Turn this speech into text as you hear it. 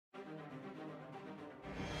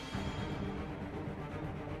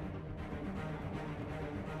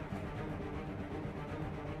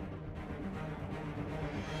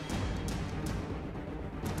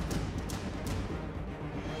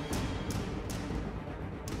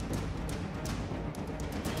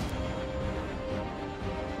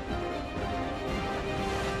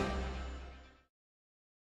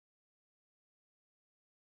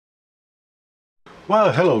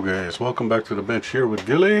Well, hello guys, welcome back to the bench here with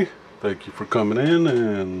Gilly. Thank you for coming in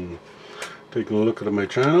and taking a look at my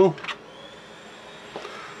channel.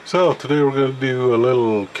 So today we're going to do a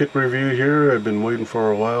little kit review here. I've been waiting for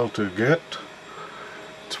a while to get.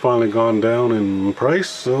 It's finally gone down in price,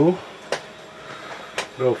 so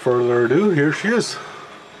without further ado, here she is.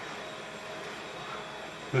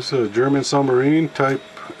 This is a German submarine type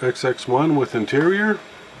XX1 with interior.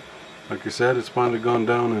 Like I said, it's finally gone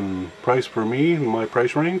down in price for me, in my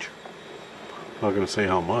price range. I'm not going to say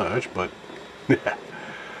how much, but as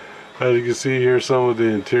you can see here, some of the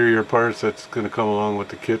interior parts that's going to come along with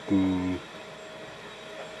the kit. And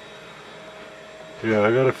yeah,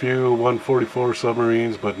 I got a few 144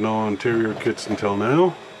 submarines, but no interior kits until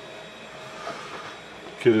now.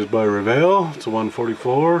 Kit is by REVELL. It's a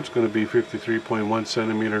 144. It's going to be 53.1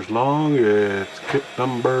 centimeters long. It's kit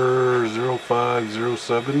number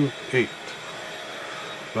 05078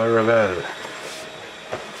 by REVELL.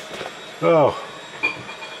 Oh,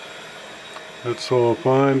 that's all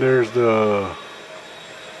fine. There's the.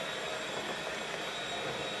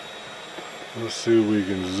 Let's see if we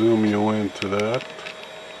can zoom you into that.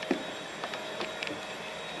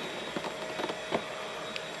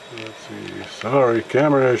 Let's see. Sorry,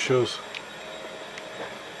 camera issues.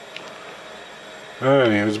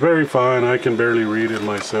 Anyway, it's very fine. I can barely read it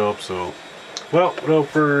myself, so. Well, without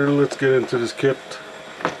further, let's get into this kit.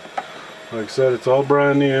 Like I said, it's all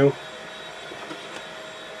brand new.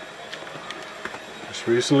 Just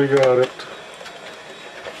recently got it.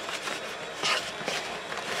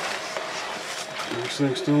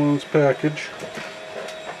 Everything's still in its package.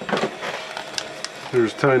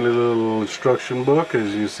 There's a tiny little instruction book.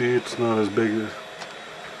 As you see, it's not as big as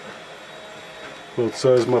both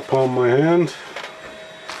sides of my palm of my hand.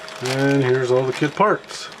 And here's all the kit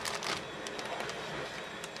parts.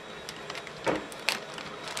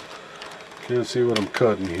 Can't see what I'm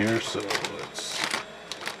cutting here, so let's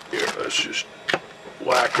just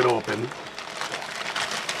whack it open.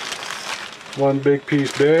 One big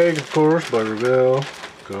piece bag, of course, by REVELL.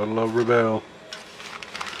 Gotta love REVELL.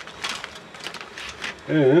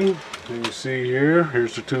 And you can see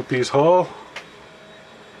here's the two-piece hull.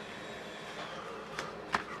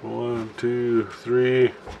 1, 2,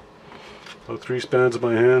 3. About 3 spans of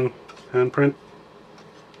my handprint.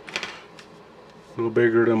 A little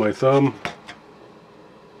bigger than my thumb.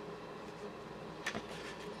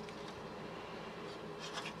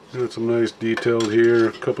 Got some nice details here.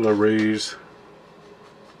 A couple of rays.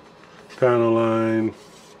 Panel line.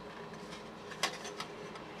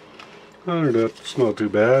 Other than that, it's not too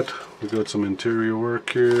bad. We got some interior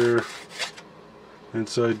work here.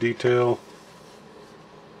 Inside detail.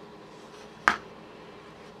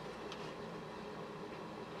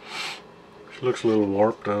 She looks a little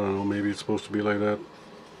warped. I don't know, maybe it's supposed to be like that.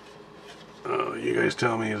 You guys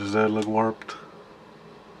tell me, does that look warped?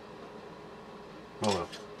 Oh well.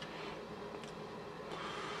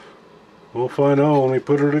 We'll find out when we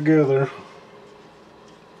put her together.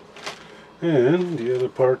 And the other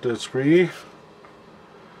part that's free.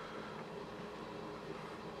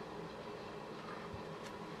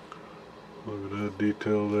 Look at that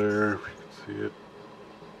detail there, if you can see it.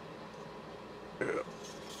 Yeah.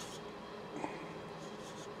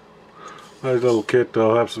 Nice little kit.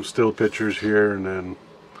 I'll have some still pictures here, and then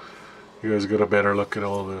you guys get a better look at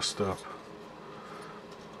all this stuff.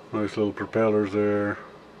 Nice little propellers there.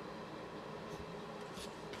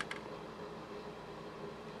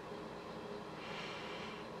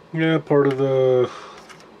 Yeah, part of the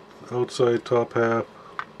outside top half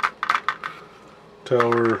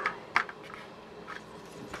tower.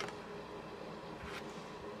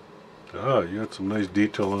 Ah, you got some nice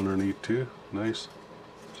detail underneath too. Nice.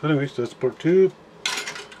 So anyways, that's part 2.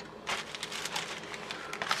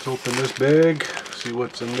 Let's open this bag, see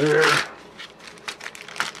what's in there.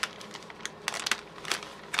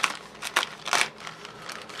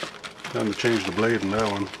 Time to change the blade in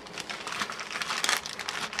that one.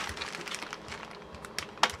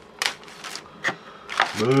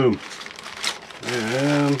 Boom.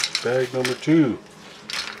 And bag number 2.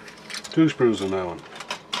 2 screws in that one.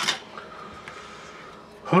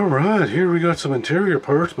 Alright, here we got some interior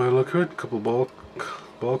parts. Might look good. A couple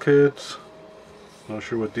bulkheads. Not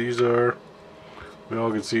sure what these are. We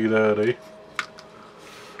all can see that, eh?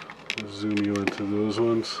 Let's zoom you into those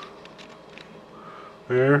ones.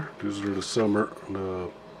 There. These are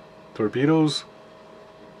the torpedoes.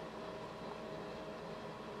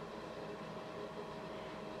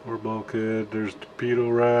 More bulkhead. There's torpedo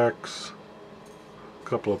racks. A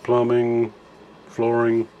couple of plumbing,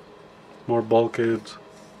 flooring, more bulkheads,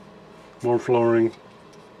 more flooring.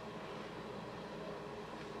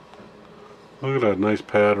 Look at that nice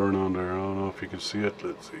pattern on there. I don't know if you can see it.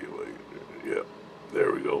 Let's see. Yeah,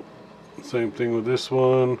 there we go. Same thing with this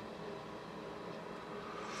one.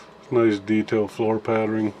 Nice detailed floor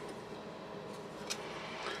patterning.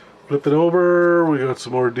 Flip it over. We got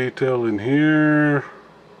some more detail in here.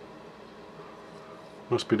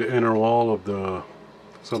 Must be the inner wall of the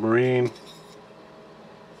submarine.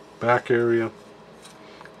 Back area.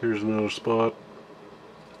 Here's another spot.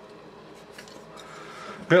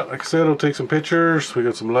 Yeah, like I said, I'll take some pictures. We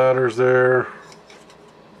got some ladders there.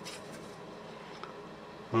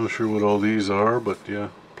 I'm not sure what all these are, but yeah,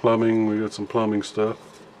 plumbing. We got some plumbing stuff.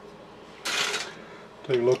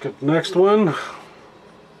 Take a look at the next one.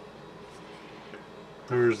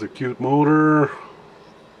 There's the cute motor.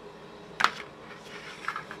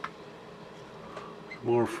 Some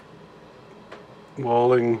more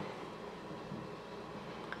walling.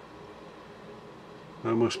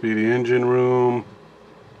 That must be the engine room.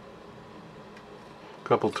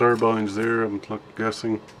 Couple turbines there, I'm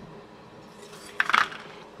guessing.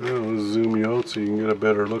 Well, let's zoom you out so you can get a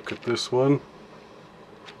better look at this one.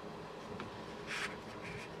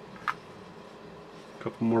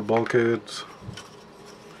 Couple more bulkheads.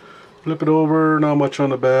 Flip it over, not much on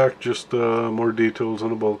the back, just more details on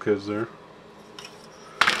the bulkheads there.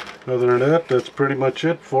 Other than that, that's pretty much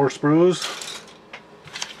it. 4 sprues.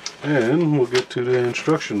 And we'll get to the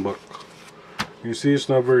instruction book. You see it's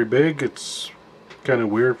not very big. It's kind of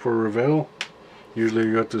weird for Revell. Usually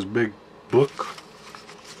you got this big book.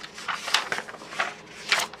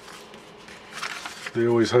 They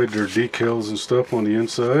always hide their decals and stuff on the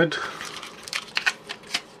inside.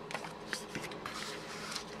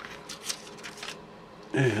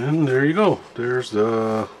 And there you go. There's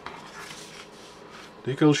the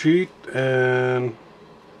decal sheet and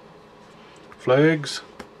flags.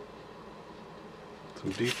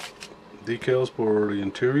 Some decals for the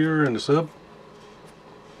interior and the sub.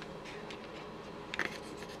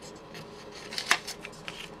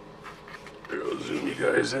 I'll zoom you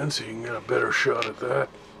guys in so you can get a better shot at that.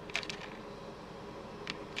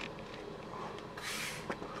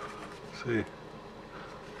 See,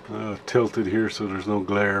 tilted here so there's no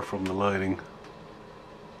glare from the lighting.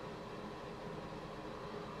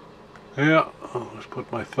 Yeah, I'll just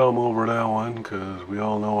put my thumb over that one because we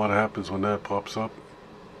all know what happens when that pops up.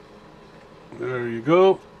 There you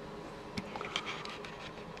go.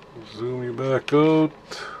 Zoom you back out.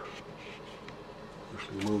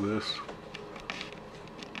 Let's move this.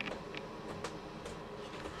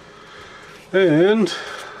 And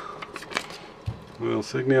well,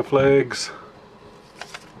 insignia flags.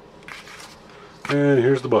 And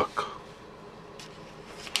here's the book.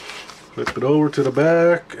 Flip it over to the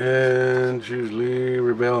back, and usually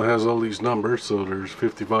Revell has all these numbers, so there's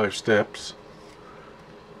 55 steps,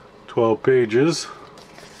 12 pages,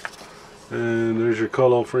 and there's your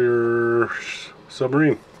call out for your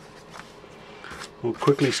submarine. We'll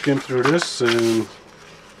quickly skim through this and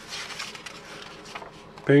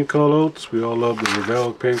paint call outs. We all love the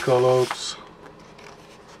Revell paint call outs.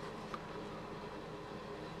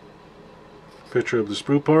 Picture of the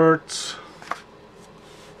sprue parts.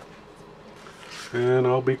 And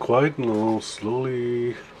I'll be quiet and I'll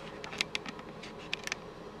slowly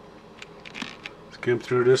skim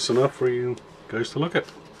through this enough for you guys to look at.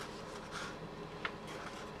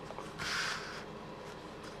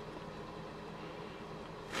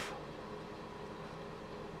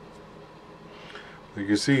 You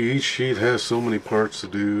can see each sheet has so many parts to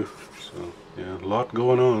do, so yeah, a lot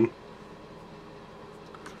going on.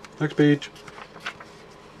 Next page.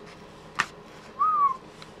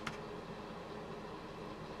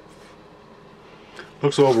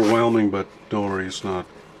 Looks overwhelming, but don't worry, it's not.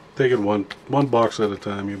 Take it one box at a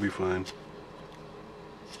time, you'll be fine.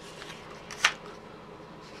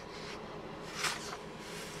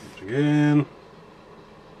 Again.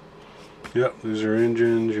 Yep, these are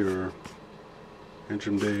engines, your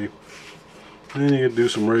engine bay. And you can do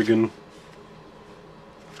some rigging,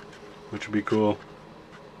 which would be cool.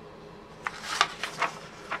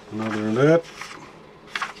 And other than that,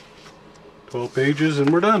 12 pages and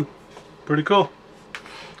we're done. Pretty cool.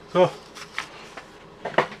 So,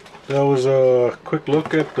 that was a quick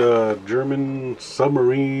look at the German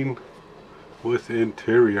submarine with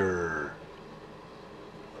interior.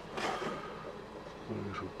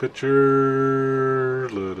 Some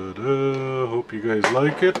pictures. Hope you guys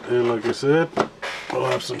like it. And like I said, I'll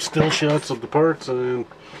have some still shots of the parts. And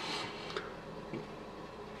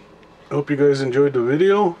hope you guys enjoyed the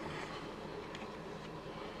video.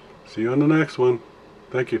 See you on the next one.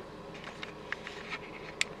 Thank you.